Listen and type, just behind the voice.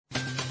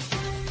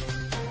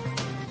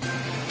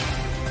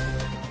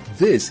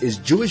This is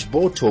Jewish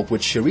Board Talk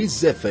with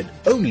Sharice Zefford,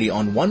 only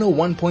on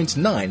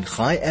 101.9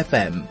 Chai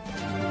FM.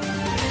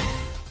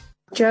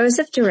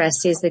 Joseph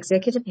Gerassi is the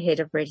executive head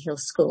of Red Hill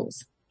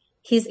Schools.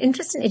 His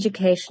interest in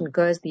education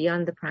goes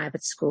beyond the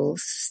private school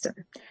system.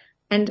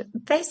 And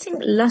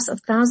facing loss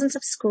of thousands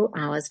of school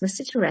hours,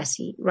 Mr.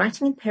 Gerassi,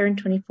 writing in Parent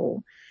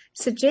 24,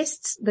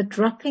 suggests the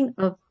dropping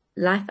of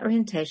life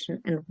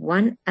orientation and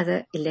one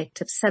other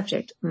elective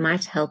subject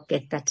might help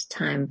get that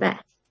time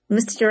back.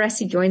 Mr.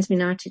 Gerassi joins me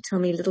now to tell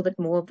me a little bit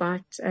more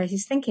about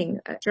his thinking.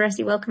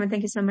 Gerassi, welcome and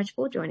thank you so much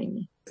for joining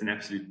me. It's an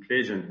absolute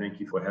pleasure and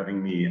thank you for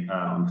having me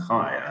on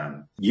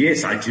Chai.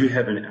 Yes, I do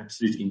have an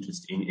absolute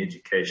interest in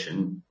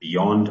education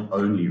beyond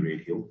only Red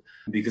Hill,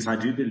 because I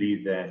do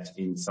believe that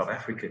in South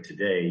Africa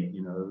today,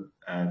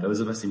 those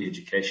of us in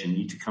education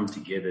need to come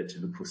together to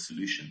look for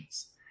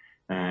solutions.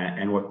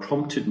 And what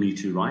prompted me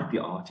to write the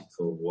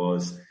article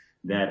was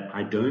that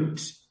I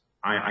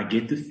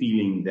get the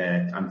feeling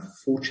that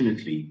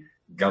unfortunately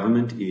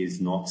government is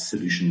not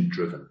solution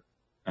driven.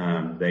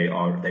 They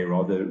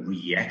rather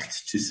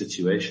react to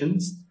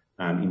situations,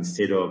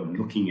 instead of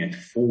looking at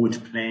forward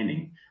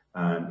planning,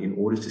 in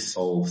order to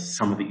solve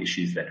some of the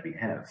issues that we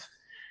have.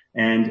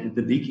 And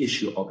the big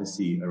issue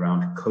obviously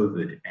around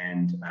COVID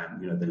and,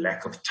 the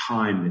lack of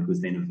time that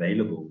was then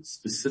available,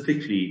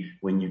 specifically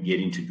when you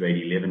get into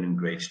grade 11 and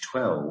grade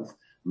 12,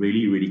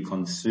 really, really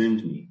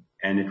concerned me.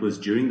 And it was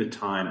during the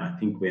time, I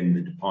think, when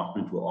the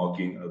department were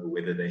arguing over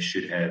whether they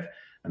should have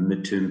a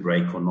midterm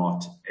break or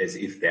not, as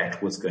if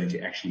that was going to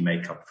actually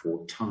make up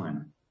for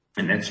time.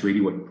 And that's really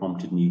what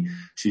prompted me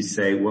to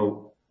say,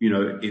 well,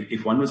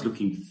 if one was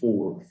looking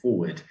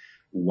forward,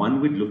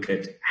 one would look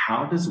at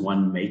how does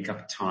one make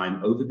up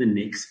time over the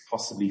next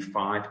possibly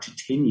 5 to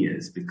 10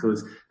 years?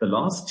 Because the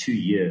last 2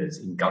 years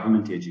in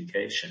government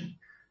education,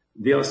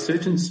 there are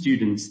certain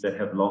students that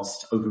have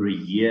lost over a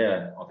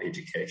year of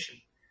education.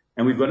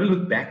 And we've got to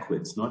look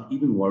backwards, not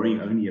even worrying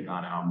only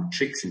about our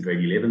matrics and grade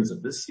 11s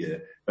of this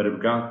year, but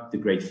about the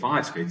grade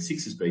 5s, grade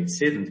 6s, grade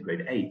 7s,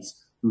 grade 8s,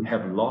 who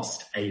have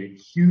lost a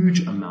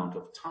huge amount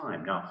of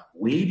time. Now,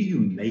 where do you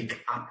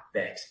make up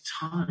that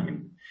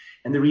time?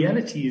 And the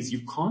reality is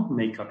you can't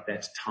make up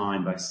that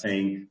time by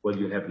saying, well,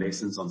 you'll have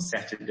lessons on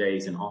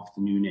Saturdays and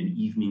afternoon and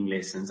evening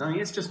lessons. I mean,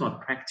 it's just not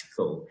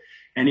practical.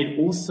 And it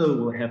also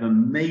will have a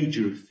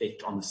major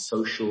effect on the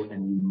social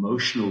and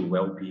emotional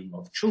well-being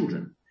of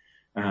children.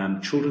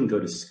 Children go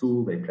to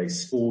school, they play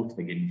sport,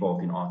 they get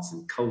involved in arts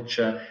and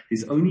culture.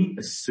 There's only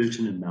a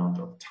certain amount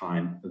of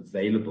time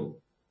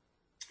available.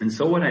 And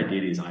so what I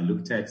did is I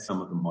looked at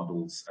some of the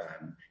models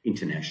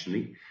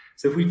internationally.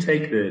 So if we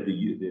take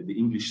the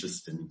English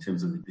system in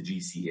terms of the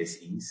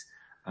GCSEs,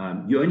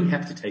 you only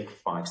have to take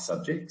 5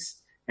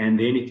 subjects. And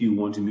then if you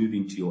want to move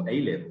into your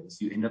A-levels,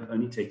 you end up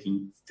only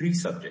taking 3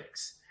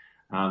 subjects.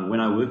 When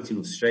I worked in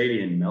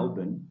Australia in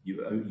Melbourne,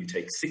 you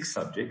take 6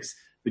 subjects.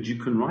 But you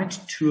can write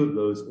 2 of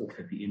those off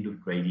at the end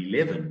of grade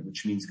 11,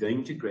 which means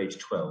going to grade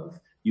 12,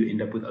 you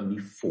end up with only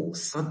 4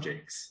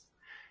 subjects.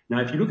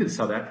 Now, if you look at the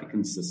South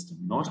African system,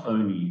 not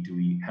only do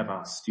we have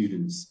our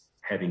students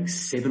having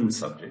 7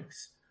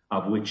 subjects,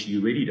 of which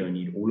you really don't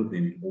need all of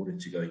them in order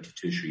to go into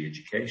tertiary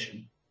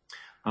education,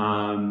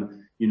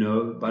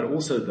 but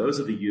also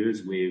those are the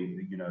years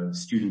where,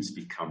 students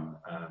become,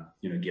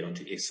 get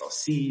onto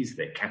SRCs,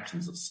 they're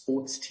captains of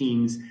sports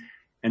teams.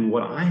 And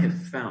what I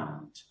have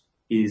found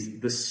is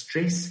the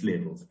stress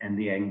levels and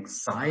the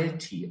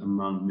anxiety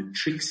among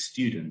matric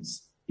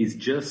students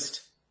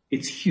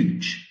it's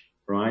huge,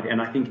 right?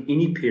 And I think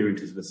any parent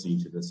who's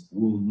listening to this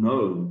will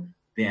know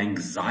the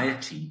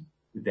anxiety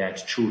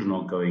that children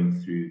are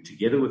going through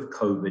together with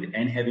COVID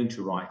and having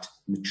to write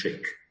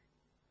matric.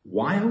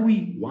 Why do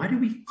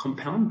we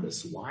compound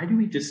this? Why do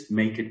we just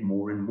make it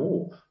more and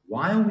more?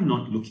 Why are we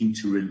not looking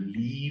to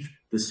relieve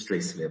the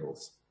stress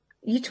levels?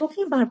 You're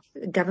talking about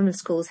government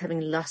schools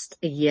having lost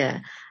a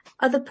year.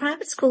 Are the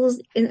private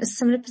schools in a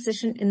similar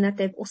position in that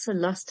they've also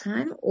lost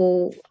time,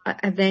 or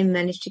have they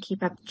managed to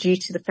keep up due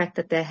to the fact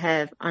that they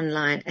have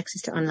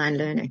access to online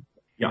learning?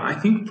 Yeah, I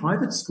think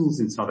private schools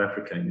in South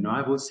Africa,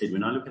 I've always said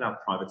when I look at our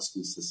private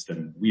school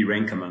system, we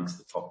rank amongst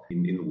the top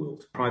in the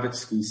world. Private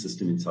school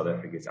system in South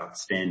Africa is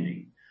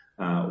outstanding.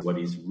 What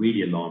is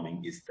really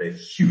alarming is the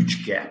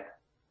huge gap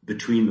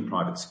between the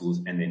private schools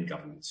and then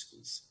government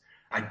schools.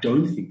 I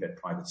don't think that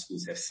private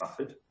schools have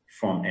suffered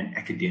from an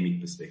academic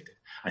perspective.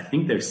 I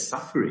think they're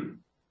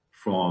suffering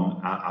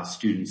from our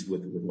students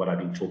with what I've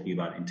been talking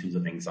about in terms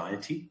of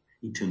anxiety,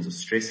 in terms of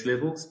stress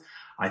levels.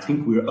 I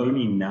think we're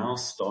only now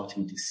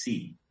starting to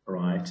see,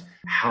 right,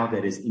 how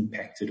that has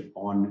impacted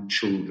on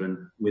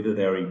children, whether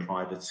they're in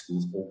private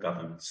schools or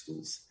government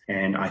schools.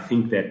 And I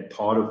think that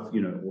part of,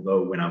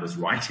 although when I was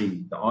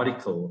writing the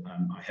article,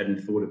 I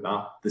hadn't thought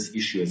about this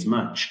issue as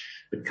much,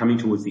 but coming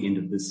towards the end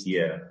of this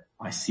year,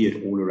 I see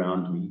it all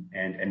around me,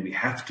 and we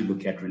have to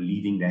look at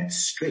relieving that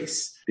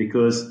stress,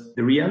 because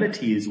the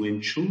reality is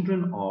when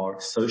children are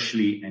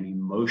socially and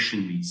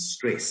emotionally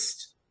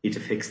stressed, it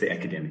affects their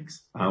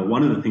academics.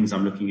 One of the things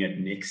I'm looking at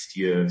next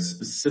year,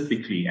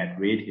 specifically at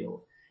Red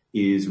Hill,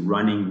 is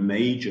running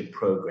major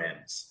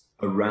programs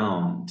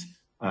around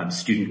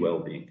student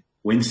well-being.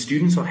 When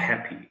students are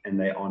happy and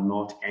they are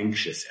not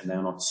anxious and they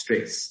are not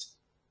stressed,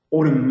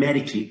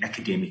 automatically,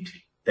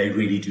 academically, they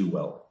really do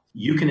well.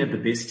 You can have the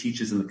best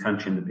teachers in the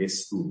country and the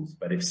best schools,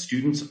 but if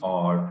students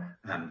are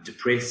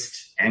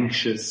depressed,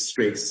 anxious,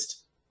 stressed,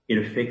 it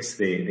affects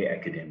their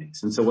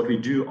academics. And so what we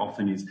do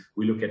often is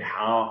we look at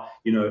how,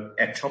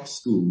 at top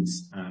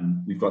schools,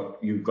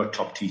 you've got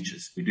top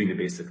teachers. We're doing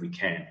the best that we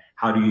can.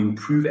 How do you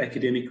improve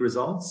academic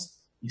results?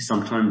 You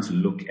sometimes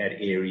look at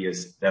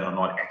areas that are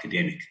not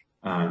academic,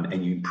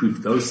 and you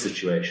improve those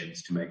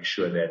situations to make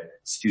sure that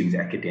students'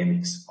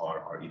 academics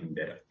are even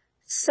better.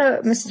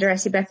 So, Mr.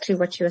 Gerassi, back to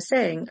what you were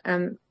saying,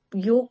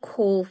 your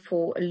call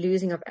for a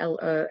losing of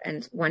LO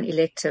and one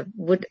elective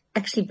would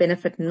actually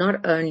benefit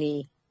not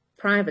only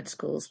private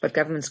schools, but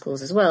government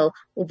schools as well,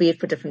 albeit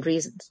for different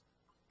reasons.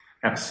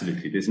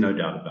 Absolutely. There's no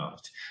doubt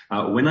about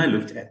it. When I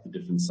looked at the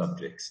different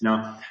subjects,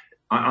 now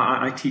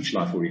I teach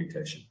life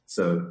orientation.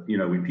 So,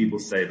 when people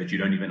say that you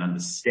don't even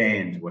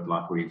understand what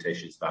life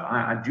orientation is about,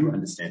 I do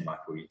understand life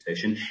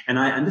orientation, and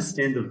I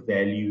understand the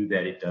value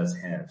that it does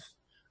have.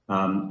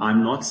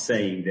 I'm not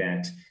saying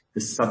that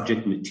the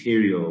subject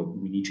material,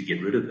 we need to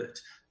get rid of it.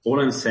 All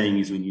I'm saying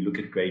is when you look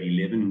at grade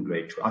 11 and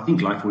grade 12, I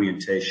think life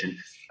orientation,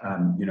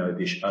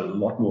 there's a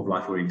lot more of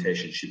life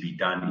orientation should be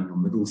done in your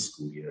middle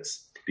school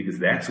years, because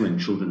that's when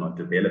children are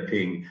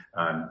developing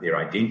their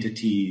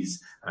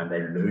identities and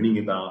they're learning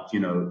about,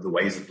 the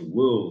ways of the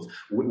world.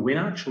 When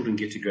our children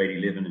get to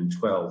grade 11 and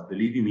 12,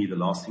 believe you me, the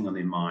last thing on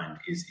their mind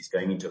is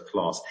going into a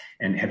class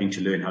and having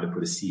to learn how to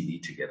put a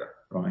CV together,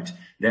 right?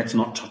 That's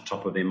not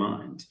top of their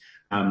mind.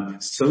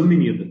 So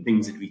many of the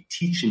things that we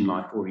teach in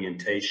life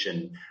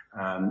orientation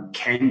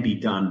can be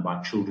done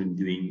by children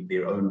doing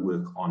their own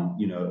work on,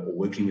 or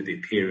working with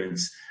their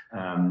parents,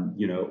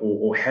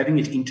 or having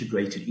it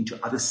integrated into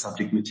other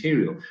subject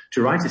material.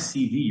 To write a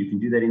CV, you can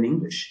do that in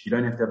English. You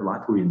don't have to have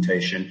life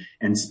orientation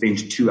and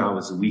spend 2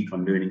 hours a week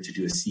on learning to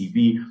do a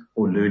CV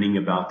or learning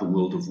about the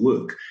world of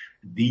work.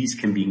 These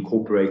can be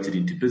incorporated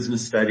into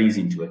business studies,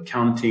 into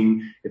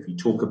accounting. If we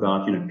talk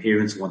about,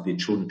 parents want their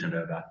children to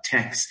know about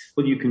tax,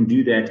 well, you can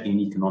do that in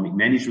economic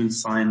management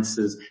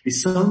sciences.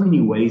 There's so many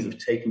ways of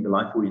taking the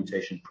life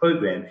orientation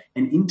program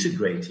and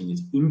integrating it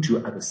into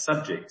other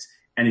subjects,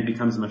 and it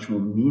becomes much more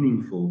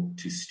meaningful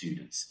to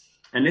students.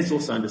 And let's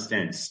also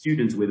understand,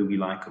 students, whether we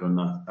like it or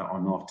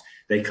not,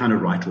 they kind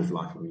of write off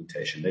life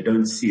orientation. They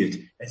don't see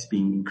it as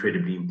being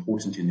incredibly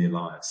important in their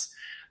lives.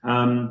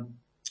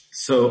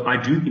 So I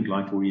do think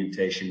life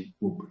orientation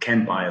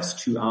can buy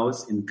us 2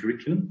 hours in the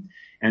curriculum.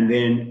 And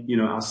then,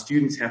 our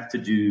students have to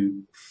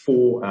do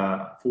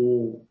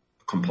four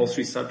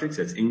compulsory subjects.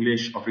 That's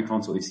English,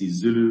 Afrikaans or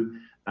isiZulu,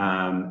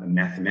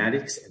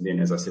 mathematics, and then,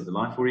 as I said, the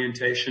life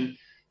orientation,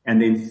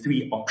 and then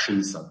 3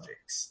 option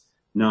subjects.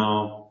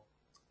 Now,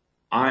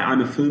 I'm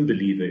a firm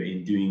believer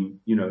in doing,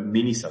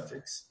 many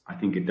subjects. I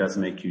think it does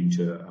make you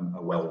into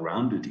a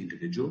well-rounded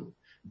individual.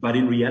 But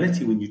in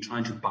reality, when you're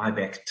trying to buy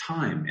back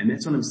time, and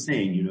that's what I'm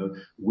saying,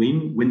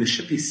 when the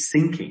ship is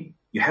sinking,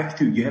 you have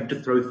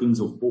to throw things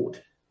overboard.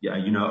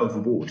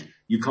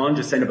 You can't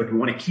just say, no, but we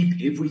want to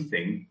keep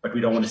everything, but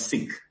we don't want to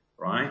sink,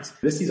 right?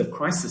 This is a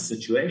crisis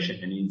situation.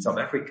 And in South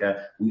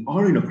Africa, we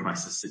are in a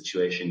crisis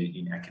situation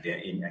in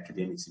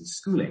academics and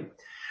schooling.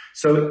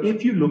 So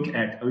if you look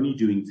at only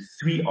doing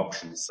 3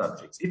 option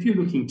subjects, if you're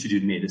looking to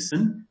do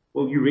medicine,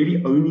 well, you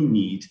really only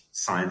need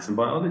science and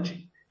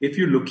biology. If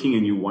you're looking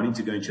and you're wanting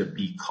to go into a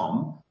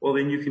BCom, well,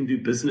 then you can do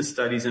business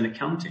studies and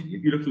accounting.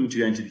 If you're looking to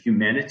go into the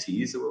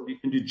humanities, well, you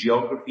can do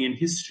geography and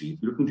history. If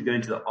you're looking to go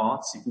into the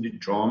arts, you can do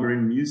drama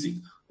and music,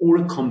 or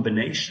a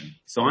combination.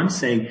 So I'm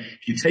saying,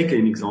 if you take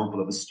an example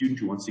of a student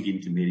who wants to get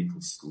into medical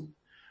school,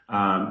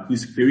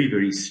 who's very,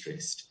 very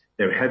stressed,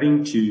 they're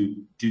having to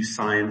do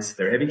science,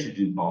 they're having to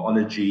do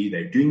biology,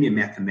 they're doing their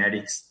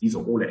mathematics. These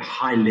are all at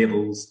high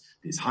levels.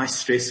 There's high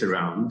stress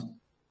around.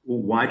 Well,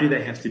 why do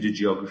they have to do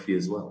geography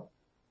as well?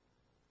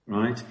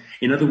 Right?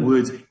 In other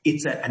words,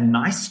 it's a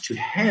nice to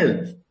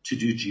have to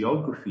do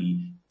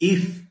geography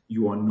if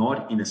you are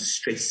not in a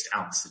stressed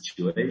out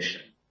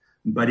situation.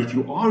 But if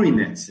you are in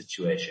that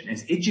situation,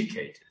 as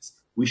educators,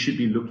 we should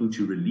be looking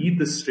to relieve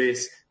the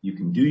stress. You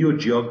can do your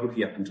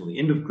geography up until the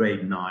end of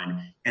grade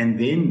 9 and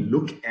then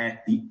look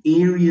at the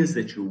areas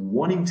that you're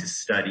wanting to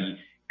study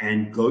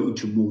and go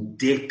into more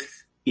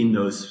depth in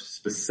those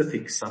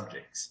specific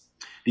subjects.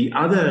 The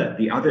other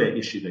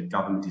issue that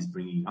government is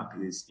bringing up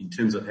is in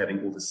terms of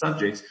having all the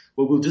subjects,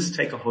 well, we'll just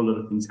take a whole lot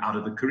of things out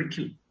of the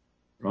curriculum,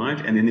 right?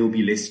 And then there'll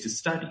be less to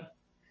study.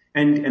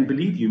 And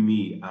believe you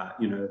me,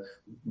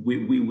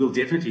 we will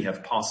definitely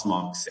have pass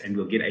marks and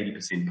we'll get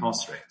 80%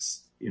 pass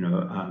rates.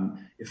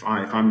 If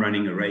I'm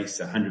running a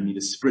race, a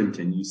 100-meter sprint,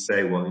 and you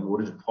say, well, in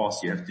order to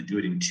pass, you have to do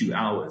it in 2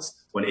 hours.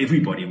 Well,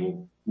 everybody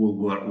will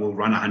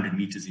run 100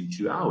 meters in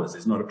 2 hours.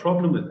 There's not a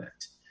problem with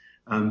that.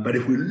 But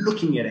if we're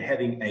looking at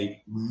having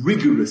a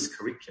rigorous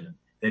curriculum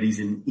that is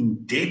an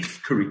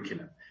in-depth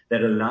curriculum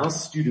that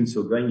allows students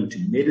who are going into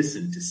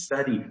medicine to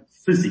study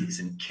physics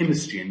and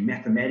chemistry and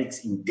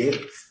mathematics in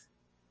depth,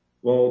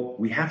 well,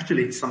 we have to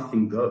let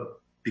something go.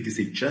 because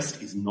there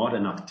just is not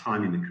enough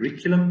time in the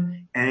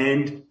curriculum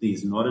and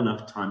there's not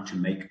enough time to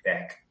make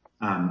back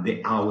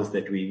the hours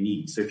that we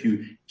need. So if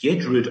you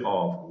get rid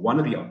of one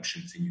of the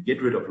options and you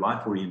get rid of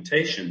life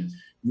orientation,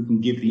 you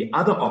can give the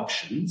other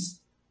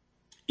options,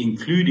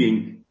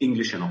 including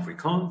English and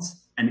Afrikaans,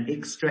 an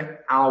extra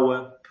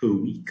hour per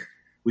week,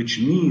 which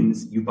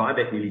means you buy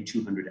back nearly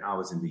 200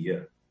 hours in the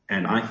year.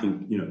 And I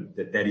think,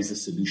 that is a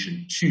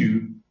solution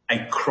to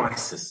a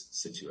crisis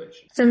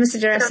situation. So,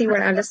 Mr. Gerassi, what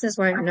our listeners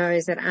won't know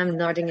is that I'm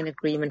nodding in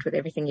agreement with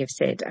everything you've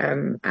said.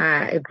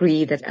 I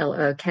agree that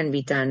LO can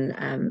be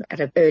done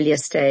at an earlier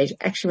stage,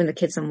 actually when the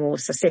kids are more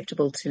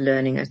susceptible to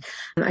learning it.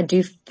 I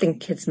do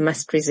think kids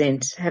must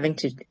resent having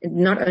to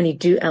not only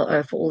do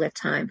LO for all that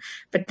time,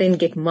 but then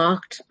get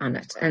marked on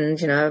it. And,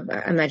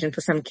 I imagine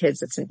for some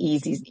kids it's an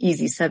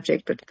easy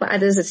subject, but for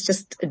others it's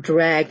just a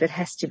drag that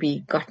has to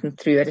be gotten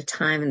through at a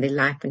time in their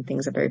life when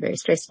things are very, very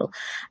stressful.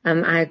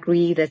 I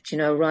agree that,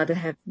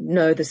 rather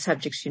know the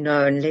subjects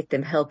and let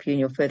them help you in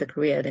your further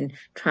career than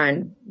try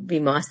and be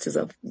masters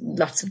of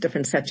lots of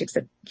different subjects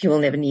that you will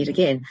never need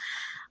again.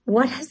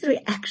 What has the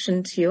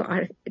reaction to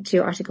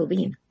your article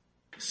been?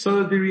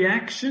 So the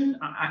reaction,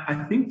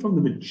 I think from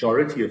the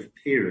majority of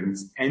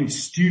parents and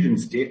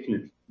students,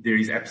 definitely, there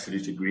is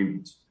absolute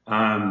agreement.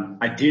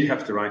 I did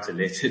have to write a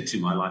letter to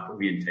my life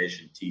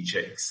orientation teacher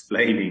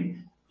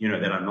explaining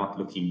that I'm not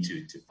looking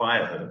to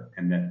fire her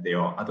and that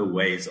there are other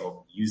ways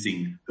of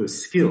using her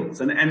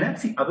skills. And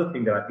that's the other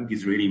thing that I think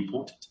is really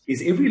important,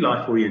 is every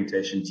life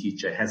orientation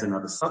teacher has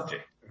another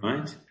subject,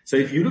 right? So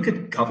if you look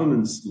at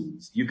government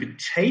schools, you could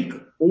take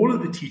all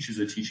of the teachers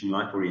who are teaching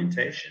life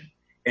orientation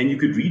and you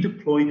could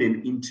redeploy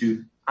them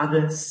into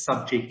other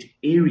subject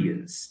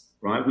areas,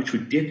 right? Which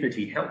would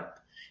definitely help.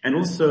 And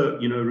also,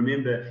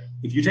 remember,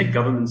 if you take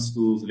government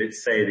schools,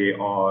 let's say there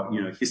are,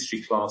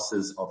 history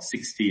classes of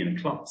 60 in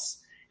a class.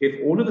 If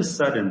all of a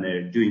sudden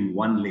they're doing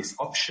one less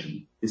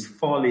option, there's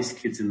far less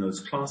kids in those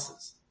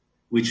classes,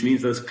 which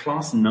means those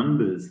class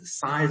numbers,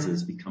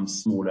 sizes become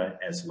smaller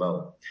as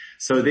well.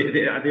 So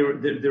there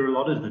are a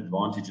lot of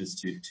advantages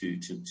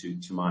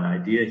to my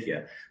idea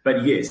here.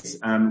 But yes,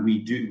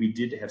 we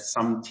did have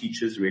some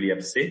teachers really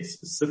upset,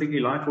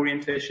 specifically life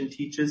orientation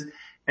teachers.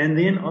 And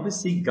then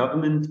obviously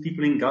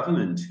people in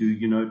government who,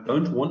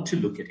 don't want to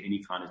look at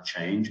any kind of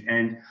change.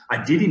 And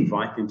I did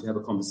invite them to have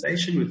a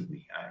conversation with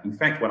me. In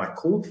fact, what I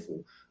called for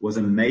was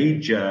a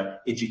major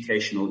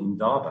educational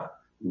indaba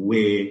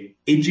where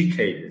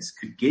educators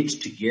could get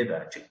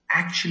together to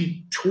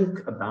actually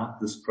talk about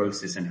this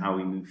process and how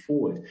we move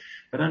forward.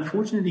 But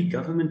unfortunately,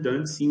 government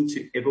don't seem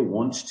to ever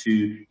want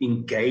to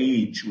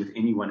engage with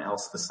anyone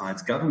else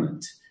besides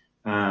government.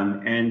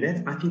 And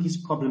that I think is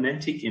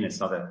problematic in a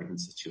South African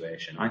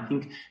situation. I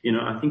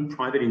think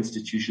private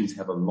institutions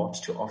have a lot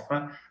to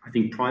offer. I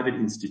think private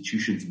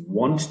institutions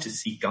want to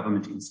see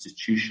government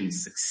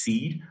institutions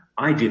succeed.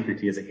 I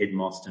definitely, as a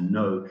headmaster,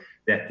 know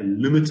that the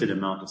limited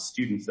amount of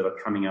students that are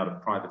coming out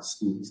of private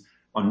schools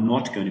are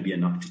not going to be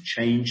enough to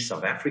change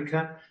South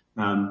Africa.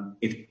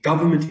 If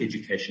government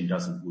education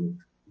doesn't work,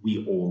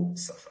 we all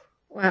suffer.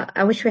 Well,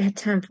 I wish we had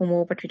time for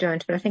more, but we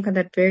don't. But I think on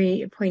that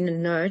very poignant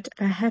note,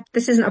 perhaps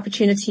this is an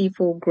opportunity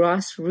for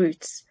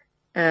grassroots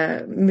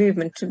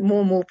movement, to more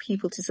and more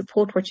people to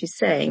support what you're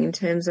saying in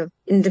terms of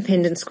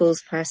independent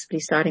schools possibly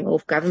starting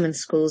off, government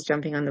schools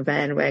jumping on the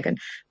bandwagon,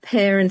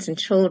 parents and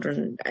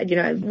children.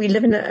 We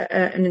live in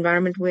an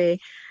environment where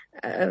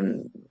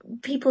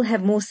people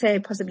have more say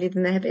possibly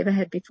than they have ever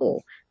had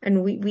before,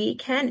 and we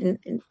can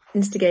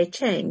instigate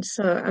change.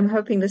 So I'm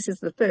hoping this is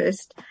the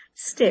first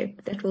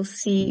step that will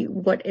see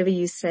whatever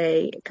you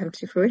say come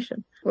to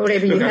fruition, or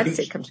whatever you have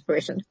said come to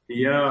fruition.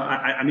 Yeah,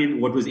 I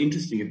mean, what was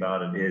interesting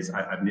about it is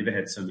I've never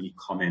had so many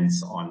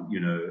comments on,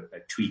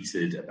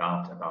 tweeted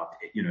about,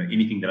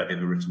 anything that I've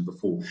ever written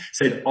before.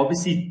 So it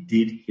obviously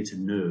did hit a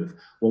nerve.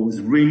 What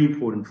was really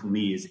important for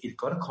me is it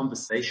got a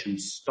conversation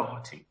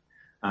starting.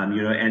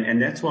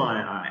 And that's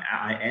why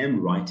I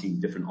am writing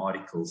different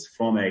articles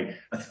from a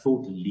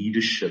thought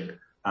leadership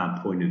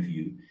point of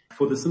view,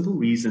 for the simple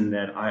reason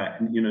that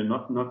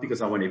not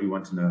because I want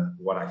everyone to know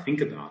what I think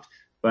about,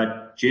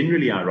 but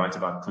generally I write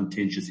about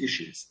contentious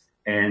issues,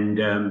 and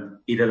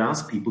it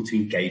allows people to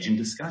engage in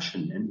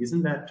discussion. And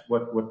isn't that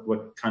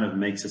what kind of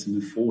makes us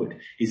move forward?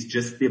 Is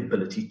just the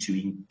ability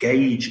to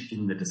engage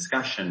in the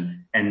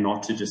discussion and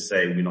not to just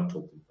say we're not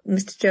talking.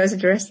 Mr.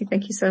 Joseph Gerassi,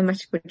 thank you so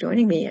much for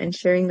joining me and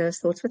sharing those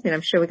thoughts with me. I'm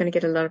sure we're going to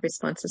get a lot of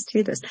responses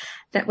to this.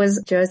 That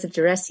was Joseph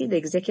Gerassi, the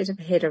Executive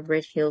Head of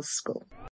Red Hills School.